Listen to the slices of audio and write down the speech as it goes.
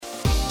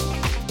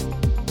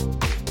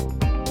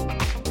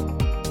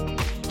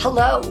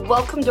Hello,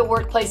 welcome to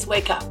Workplace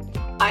Wake Up.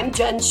 I'm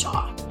Jen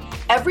Shaw.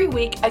 Every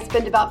week, I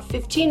spend about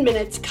 15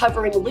 minutes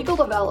covering legal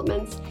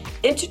developments,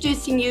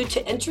 introducing you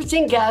to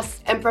interesting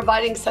guests, and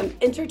providing some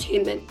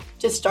entertainment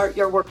to start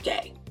your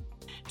workday.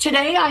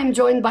 Today, I'm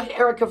joined by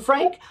Erika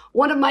Frank,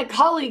 one of my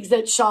colleagues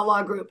at Shaw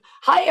Law Group.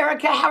 Hi,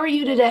 Erika. How are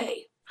you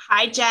today?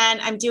 Hi, Jen.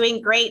 I'm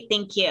doing great.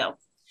 Thank you.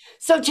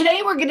 So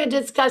today, we're going to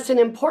discuss an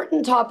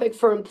important topic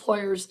for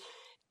employers,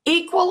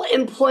 equal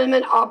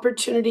employment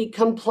opportunity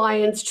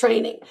compliance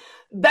training,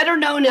 better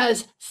known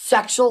as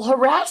sexual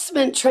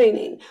harassment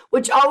training,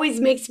 which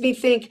always makes me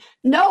think,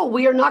 no,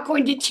 we are not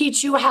going to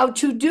teach you how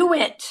to do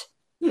it.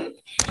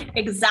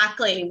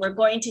 Exactly. We're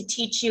going to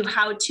teach you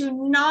how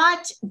to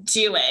not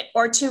do it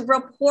or to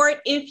report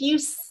if you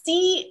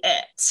see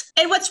it.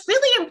 And what's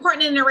really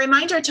important and a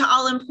reminder to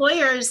all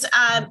employers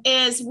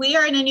is we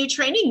are in a new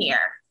training year.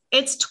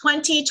 It's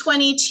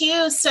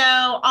 2022. So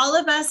all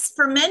of us,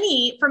 for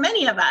many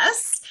of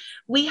us,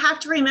 we have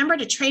to remember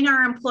to train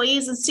our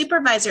employees and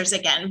supervisors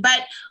again.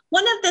 But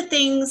one of the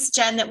things,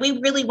 Jen, that we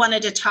really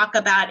wanted to talk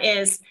about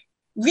is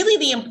really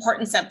the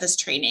importance of this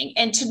training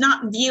and to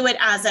not view it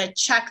as a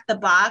check the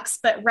box,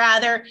 but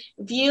rather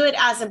view it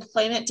as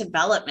employment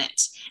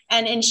development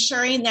and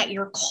ensuring that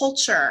your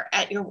culture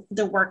at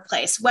the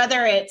workplace,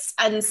 whether it's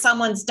on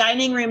someone's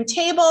dining room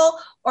table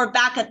or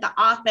back at the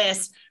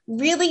office,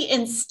 really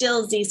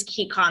instills these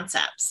key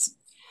concepts.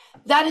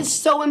 That is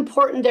so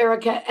important,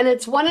 Erika. And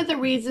it's one of the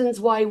reasons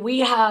why we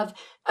have,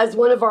 as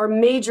one of our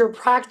major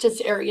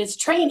practice areas,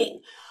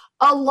 training.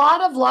 A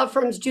lot of law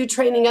firms do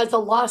training as a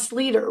loss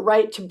leader,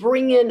 right? To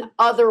bring in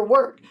other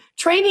work.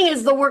 Training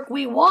is the work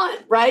we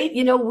want, right?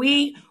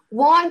 We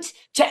want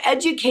to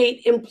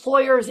educate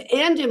employers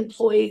and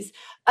employees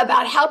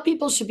about how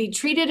people should be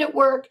treated at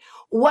work.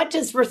 What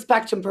does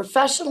respect and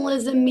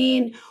professionalism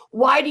mean?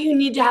 Why do you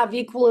need to have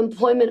equal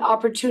employment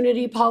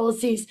opportunity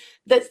policies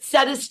that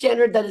set a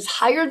standard that is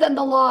higher than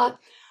the law?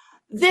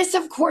 This,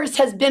 of course,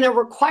 has been a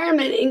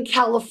requirement in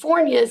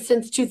California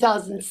since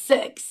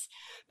 2006.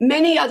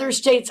 Many other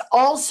states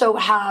also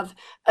have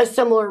a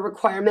similar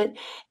requirement.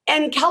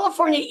 And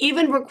California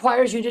even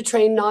requires you to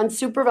train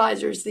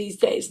non-supervisors these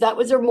days. That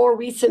was a more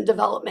recent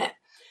development.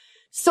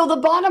 So the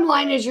bottom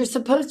line is you're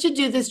supposed to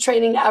do this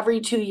training every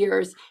 2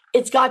 years.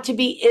 It's got to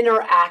be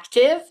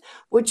interactive,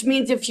 which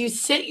means if you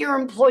sit your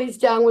employees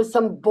down with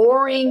some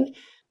boring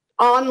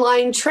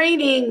online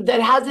training that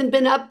hasn't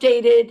been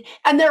updated,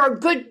 and there are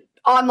good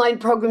online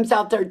programs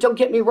out there, don't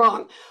get me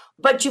wrong,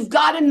 but you've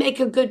got to make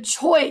a good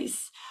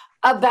choice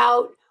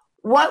about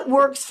what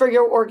works for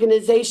your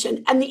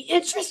organization. And the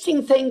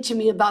interesting thing to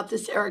me about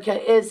this,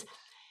 Erika, is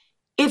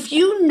if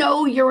you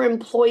know your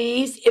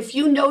employees, if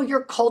you know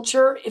your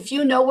culture, if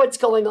you know what's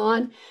going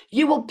on,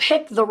 you will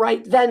pick the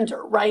right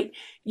vendor, right?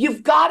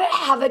 You've got to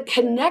have a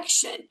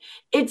connection.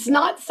 It's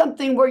not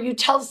something where you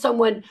tell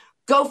someone,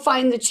 go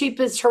find the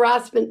cheapest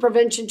harassment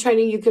prevention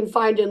training you can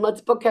find and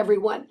let's book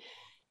everyone.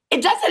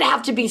 It doesn't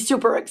have to be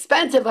super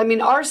expensive. I mean,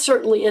 ours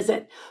certainly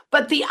isn't.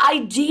 But the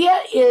idea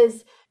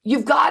is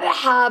you've got to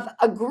have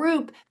a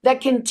group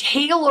that can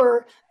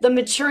tailor the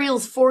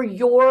materials for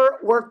your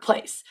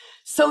workplace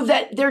so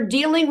that they're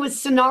dealing with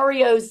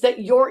scenarios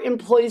that your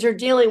employees are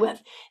dealing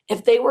with.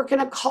 If they work in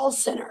a call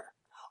center,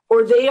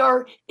 or they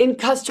are in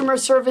customer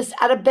service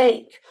at a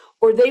bank,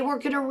 or they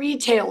work in a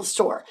retail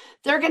store,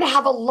 they're going to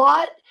have a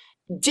lot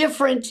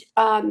different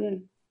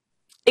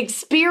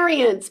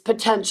experience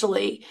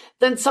potentially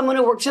than someone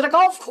who works at a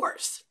golf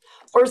course.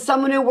 Or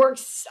someone who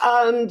works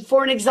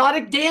for an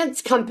exotic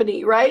dance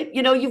company, right?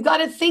 You've got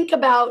to think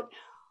about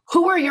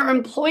who are your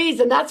employees.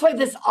 And that's why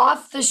this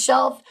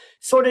off-the-shelf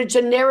sort of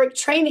generic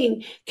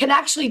training can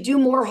actually do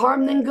more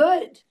harm than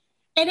good.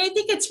 And I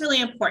think it's really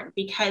important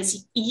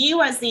because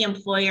you as the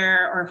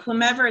employer or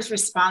whomever is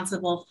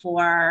responsible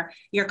for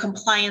your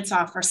compliance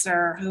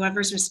officer,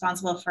 whoever is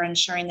responsible for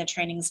ensuring the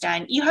training's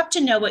done, you have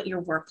to know what your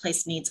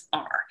workplace needs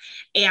are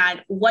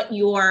and what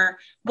your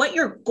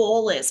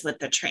goal is with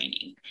the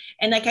training.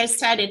 And like I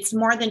said, it's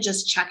more than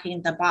just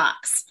checking the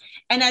box.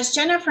 And as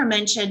Jennifer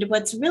mentioned,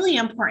 what's really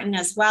important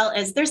as well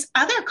is there's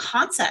other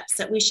concepts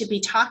that we should be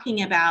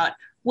talking about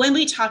when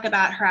we talk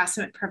about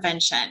harassment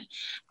prevention.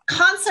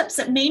 Concepts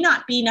that may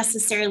not be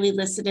necessarily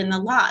listed in the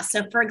law.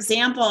 So for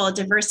example,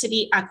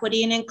 diversity,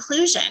 equity, and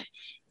inclusion.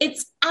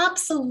 It's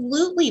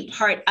absolutely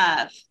part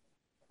of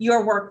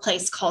your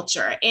workplace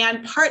culture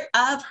and part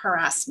of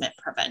harassment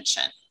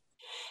prevention.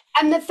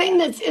 And the thing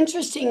that's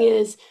interesting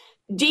is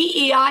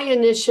DEI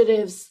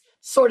initiatives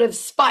sort of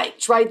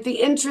spiked, right?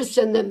 The interest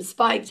in them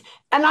spiked.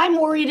 And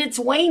I'm worried it's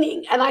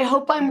waning. And I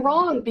hope I'm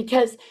wrong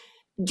because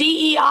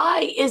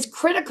DEI is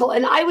critical.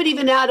 And I would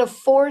even add a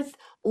fourth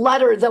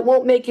letter that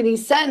won't make any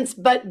sense,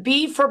 but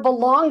B for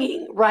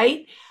belonging,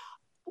 right?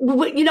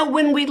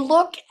 When we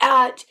look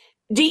at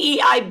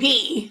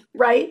DEIB,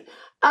 right?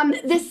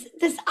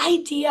 This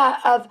idea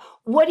of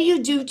what do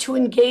you do to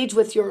engage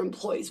with your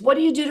employees? What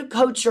do you do to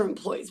coach your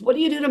employees? What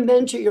do you do to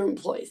mentor your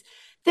employees?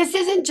 This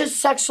isn't just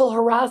sexual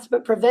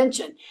harassment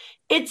prevention.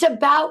 It's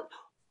about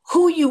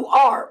who you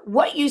are,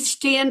 what you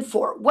stand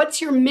for,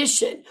 what's your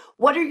mission,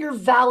 what are your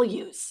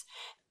values.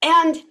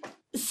 And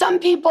some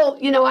people,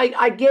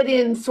 I get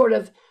in sort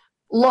of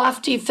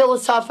lofty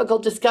philosophical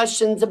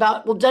discussions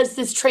about, well, does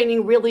this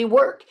training really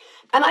work?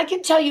 And I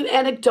can tell you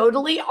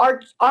anecdotally,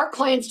 our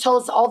clients tell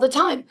us all the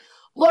time,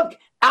 look,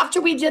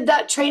 after we did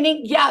that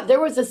training, yeah, there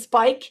was a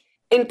spike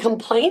in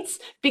complaints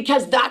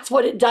because that's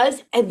what it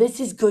does. And this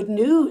is good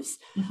news.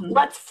 Mm-hmm.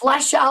 Let's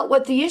flesh out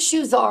what the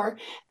issues are,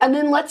 and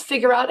then let's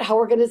figure out how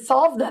we're going to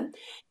solve them.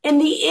 In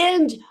the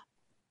end,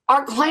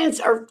 our clients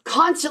are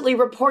constantly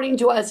reporting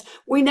to us,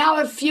 we now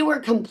have fewer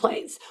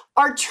complaints.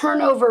 Our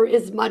turnover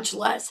is much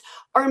less.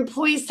 Our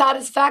employee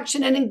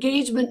satisfaction and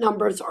engagement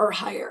numbers are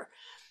higher.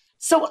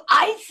 So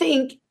I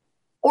think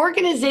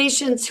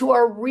organizations who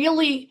are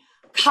really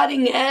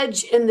cutting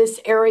edge in this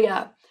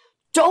area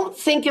don't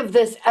think of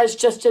this as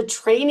just a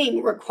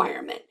training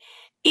requirement.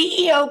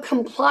 EEO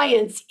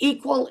compliance,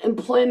 equal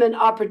employment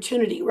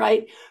opportunity,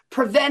 right?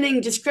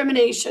 Preventing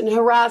discrimination,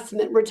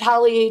 harassment,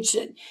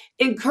 retaliation,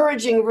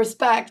 encouraging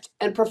respect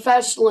and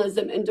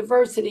professionalism and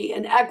diversity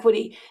and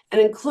equity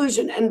and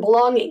inclusion and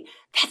belonging.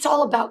 That's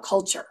all about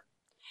culture.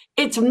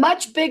 It's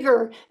much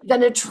bigger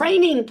than a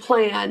training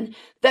plan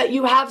that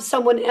you have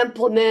someone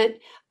implement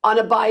on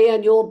a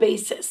biannual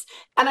basis.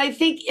 And I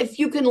think if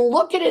you can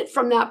look at it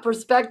from that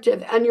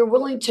perspective and you're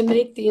willing to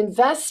make the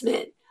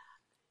investment,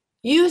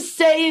 you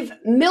save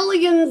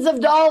millions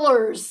of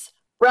dollars,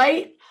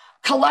 right?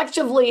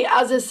 Collectively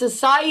as a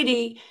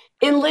society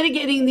in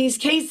litigating these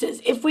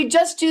cases. If we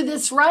just do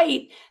this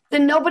right,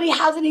 then nobody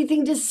has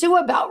anything to sue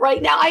about.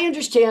 Right now, I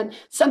understand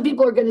some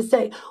people are going to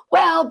say,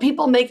 well,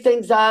 people make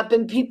things up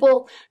and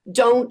people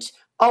don't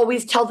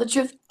always tell the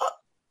truth.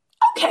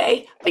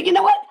 Okay, but you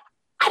know what?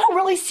 I don't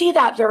really see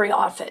that very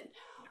often.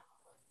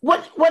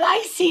 What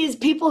I see is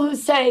people who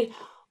say,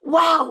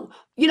 wow,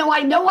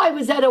 I know I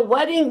was at a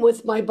wedding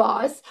with my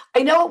boss.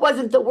 I know it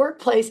wasn't the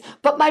workplace,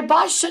 but my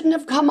boss shouldn't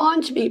have come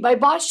on to me. My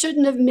boss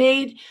shouldn't have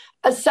made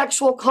a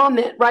sexual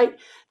comment, right?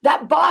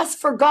 That boss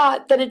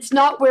forgot that it's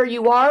not where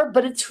you are,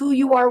 but it's who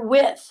you are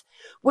with.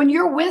 When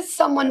you're with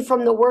someone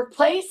from the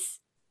workplace,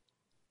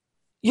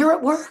 you're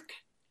at work.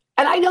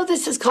 And I know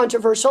this is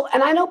controversial,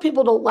 and I know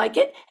people don't like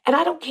it, and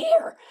I don't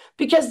care,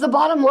 because the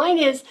bottom line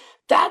is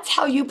that's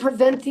how you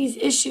prevent these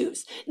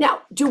issues.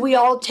 Now, do we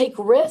all take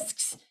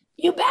risks?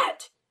 You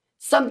bet.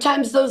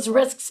 Sometimes those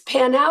risks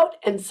pan out,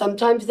 and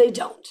sometimes they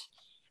don't.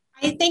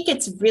 I think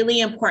it's really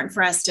important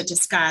for us to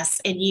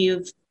discuss, and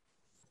you've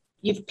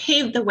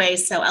paved the way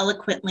so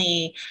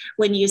eloquently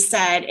when you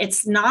said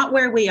it's not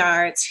where we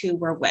are, it's who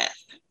we're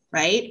with,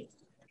 right?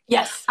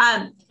 Yes.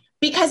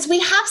 Because we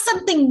have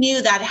something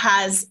new that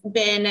has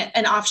been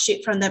an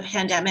offshoot from the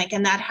pandemic,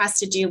 and that has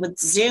to do with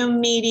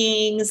Zoom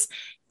meetings,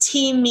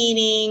 team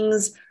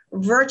meetings,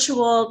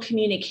 virtual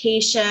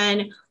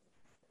communication.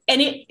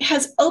 And it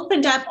has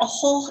opened up a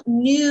whole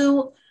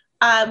new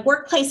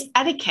workplace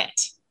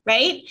etiquette,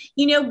 right?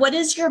 What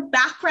does your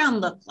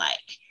background look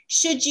like?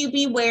 Should you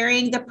be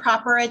wearing the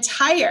proper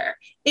attire?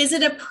 Is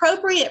it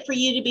appropriate for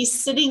you to be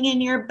sitting in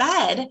your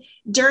bed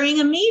during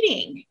a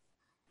meeting?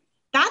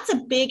 That's a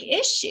big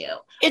issue.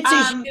 It's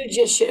a huge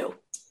issue.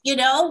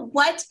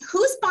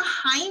 Who's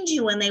behind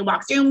you when they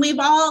walk through? And we've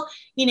all,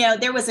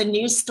 there was a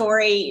news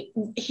story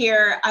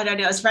here, I don't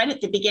know, it was right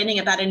at the beginning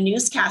about a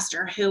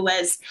newscaster who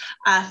was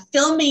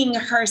filming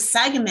her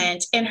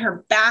segment in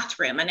her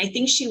bathroom. And I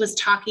think she was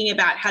talking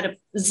about how to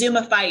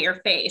Zoomify your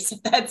face,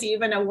 if that's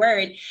even a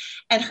word.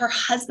 And her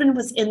husband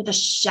was in the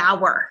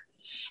shower.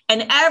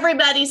 And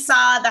everybody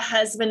saw the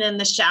husband in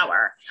the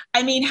shower.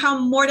 I mean, how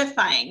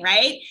mortifying,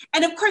 right?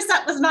 And of course,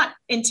 that was not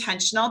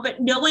intentional,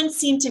 but no one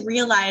seemed to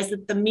realize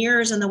that the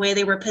mirrors and the way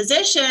they were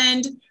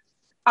positioned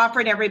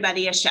offered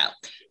everybody a show.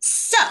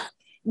 So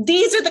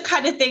these are the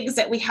kind of things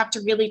that we have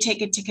to really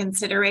take into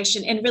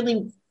consideration and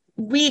really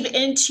weave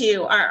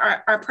into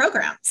our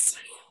programs.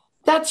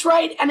 That's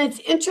right. And it's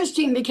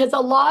interesting because a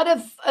lot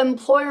of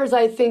employers,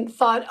 I think,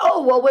 thought,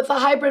 oh, well, with a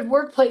hybrid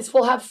workplace,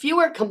 we'll have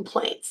fewer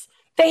complaints.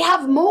 They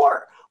have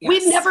more. Yes.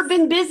 We've never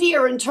been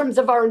busier in terms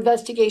of our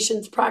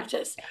investigations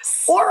practice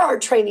or our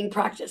training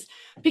practice,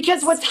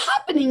 because what's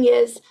happening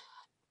is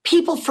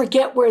people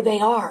forget where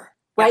they are,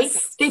 right?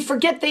 Yes. They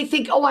forget, they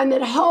think, oh, I'm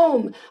at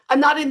home. I'm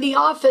not in the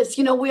office.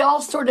 We all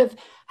sort of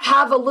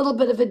have a little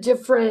bit of a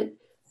different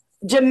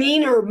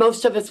demeanor,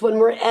 most of us, when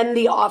we're in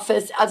the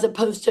office as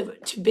opposed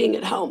to being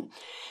at home.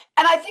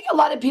 And I think a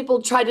lot of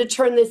people try to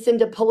turn this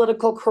into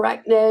political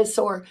correctness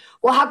or,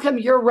 well, how come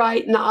you're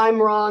right and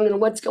I'm wrong and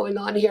what's going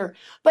on here?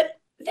 But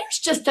there's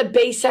just a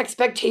base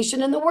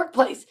expectation in the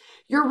workplace.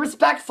 You're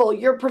respectful,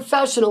 you're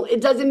professional.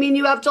 It doesn't mean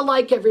you have to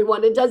like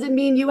everyone. It doesn't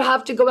mean you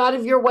have to go out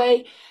of your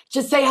way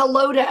to say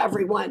hello to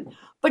everyone.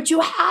 But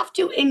you have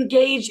to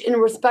engage in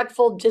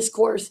respectful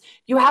discourse.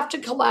 You have to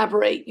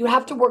collaborate. You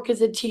have to work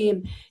as a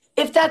team.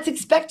 If that's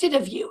expected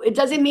of you, it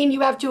doesn't mean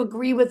you have to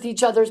agree with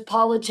each other's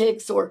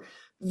politics or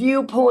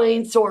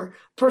viewpoints or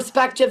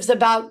perspectives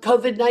about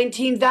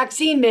COVID-19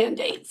 vaccine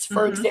mandates,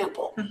 for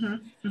example.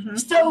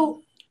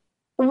 So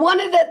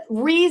one of the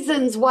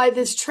reasons why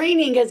this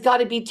training has got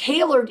to be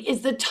tailored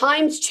is the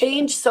times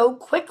change so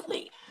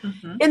quickly.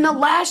 In the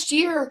last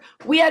year,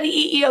 we had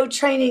EEO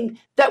training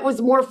that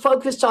was more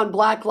focused on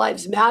Black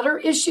Lives Matter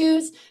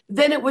issues.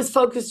 Then it was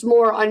focused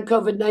more on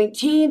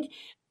COVID-19,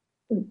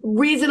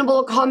 reasonable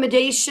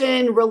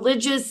accommodation,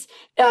 religious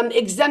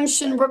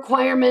exemption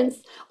requirements.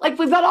 Like,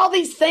 we've got all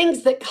these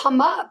things that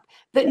come up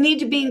that need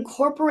to be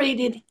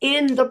incorporated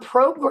in the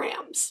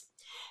programs.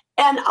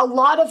 And a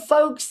lot of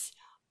folks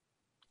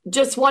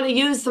just want to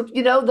use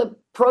the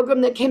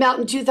program that came out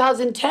in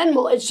 2010.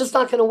 Well, it's just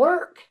not going to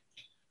work.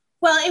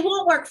 Well, it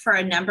won't work for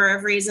a number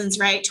of reasons,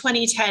 right?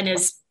 2010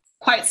 is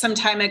quite some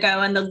time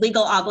ago, and the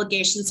legal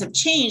obligations have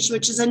changed,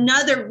 which is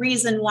another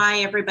reason why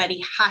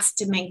everybody has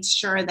to make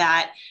sure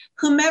that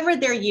whomever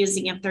they're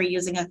using, if they're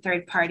using a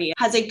third party,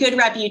 has a good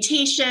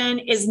reputation,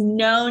 is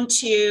known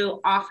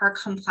to offer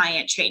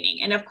compliant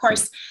training. And of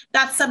course,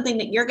 that's something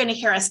that you're going to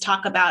hear us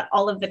talk about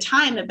all of the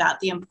time, about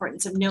the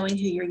importance of knowing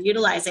who you're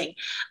utilizing.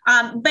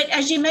 But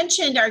as you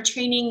mentioned, our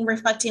training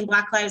reflecting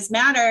Black Lives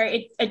Matter,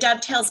 it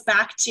dovetails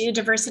back to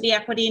diversity,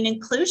 equity, and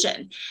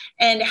inclusion,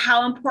 and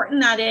how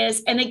important that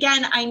is. And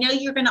again, I know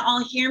you're going to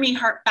all hear me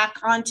harp back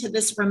onto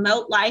this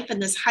remote life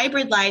and this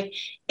hybrid life.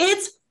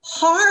 It's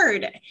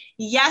hard.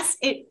 Yes,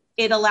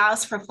 it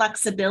allows for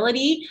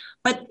flexibility,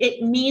 but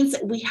it means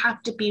that we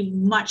have to be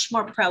much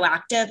more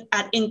proactive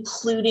at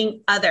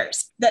including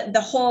others.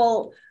 The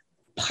whole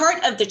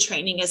part of the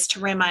training is to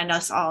remind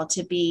us all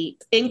to be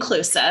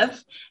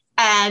inclusive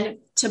and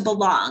to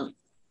belong,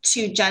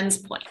 to Jen's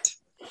point.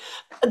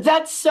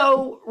 That's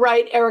so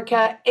right,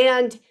 Erika.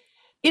 And,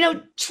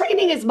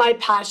 training is my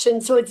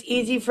passion, so it's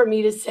easy for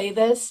me to say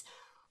this.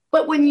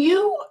 But when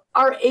you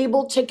are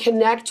able to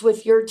connect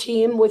with your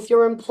team, with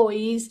your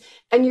employees,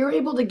 and you're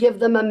able to give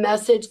them a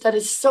message that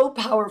is so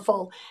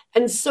powerful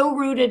and so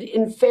rooted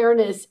in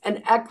fairness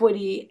and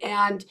equity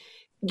and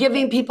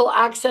giving people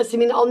access. I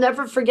mean, I'll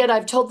never forget,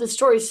 I've told this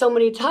story so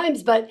many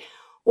times, but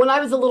when I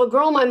was a little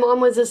girl, my mom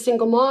was a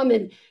single mom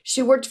and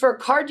she worked for a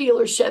car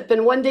dealership.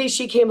 And one day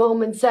she came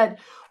home and said,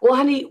 "Well,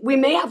 honey, we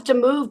may have to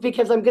move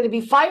because I'm going to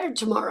be fired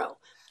tomorrow."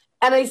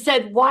 And I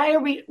said, why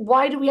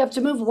do we have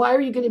to move? Why are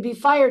you going to be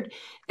fired?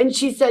 And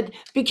she said,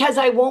 "Because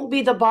I won't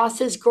be the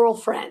boss's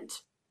girlfriend."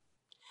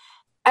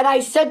 And I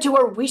said to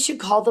her, "We should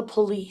call the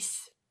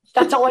police."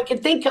 That's all I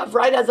could think of,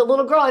 right? As a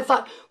little girl, I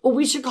thought, well,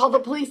 we should call the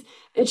police.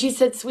 And she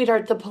said,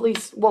 "Sweetheart, the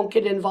police won't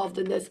get involved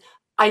in this.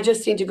 I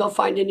just need to go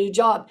find a new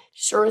job."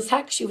 Sure as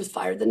heck, she was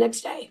fired the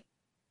next day.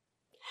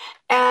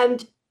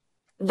 And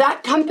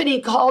that company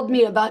called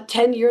me about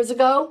 10 years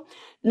ago,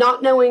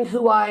 not knowing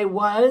who I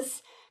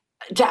was,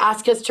 to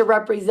ask us to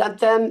represent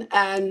them.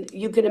 And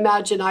you can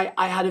imagine I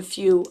had a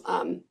few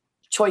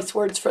choice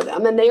words for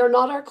them, and they are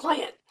not our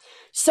client.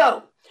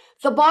 So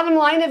the bottom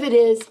line of it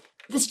is,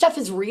 this stuff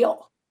is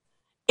real.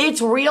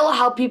 It's real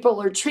how people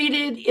are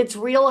treated. It's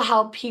real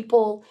how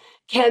people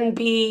can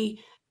be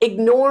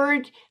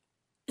ignored,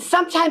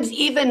 sometimes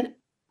even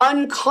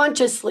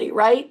unconsciously,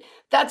 right?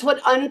 That's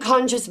what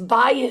unconscious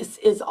bias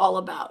is all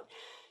about.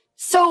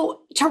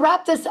 So to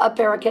wrap this up,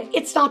 Erika,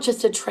 it's not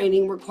just a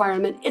training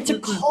requirement, it's a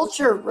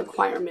culture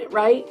requirement,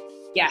 right?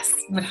 Yes,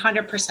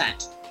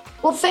 100%.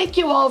 Well, thank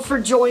you all for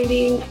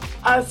joining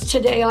us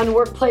today on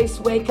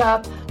Workplace Wake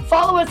Up.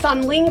 Follow us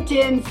on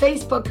LinkedIn,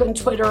 Facebook, and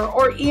Twitter,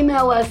 or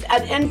email us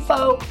at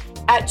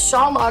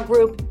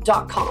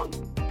info@shawlawgroup.com.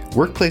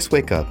 Workplace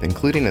Wake Up,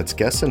 including its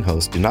guests and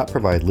hosts, do not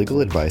provide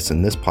legal advice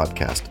in this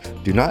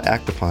podcast. Do not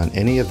act upon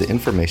any of the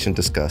information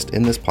discussed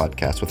in this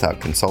podcast without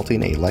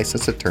consulting a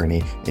licensed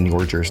attorney in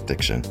your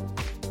jurisdiction.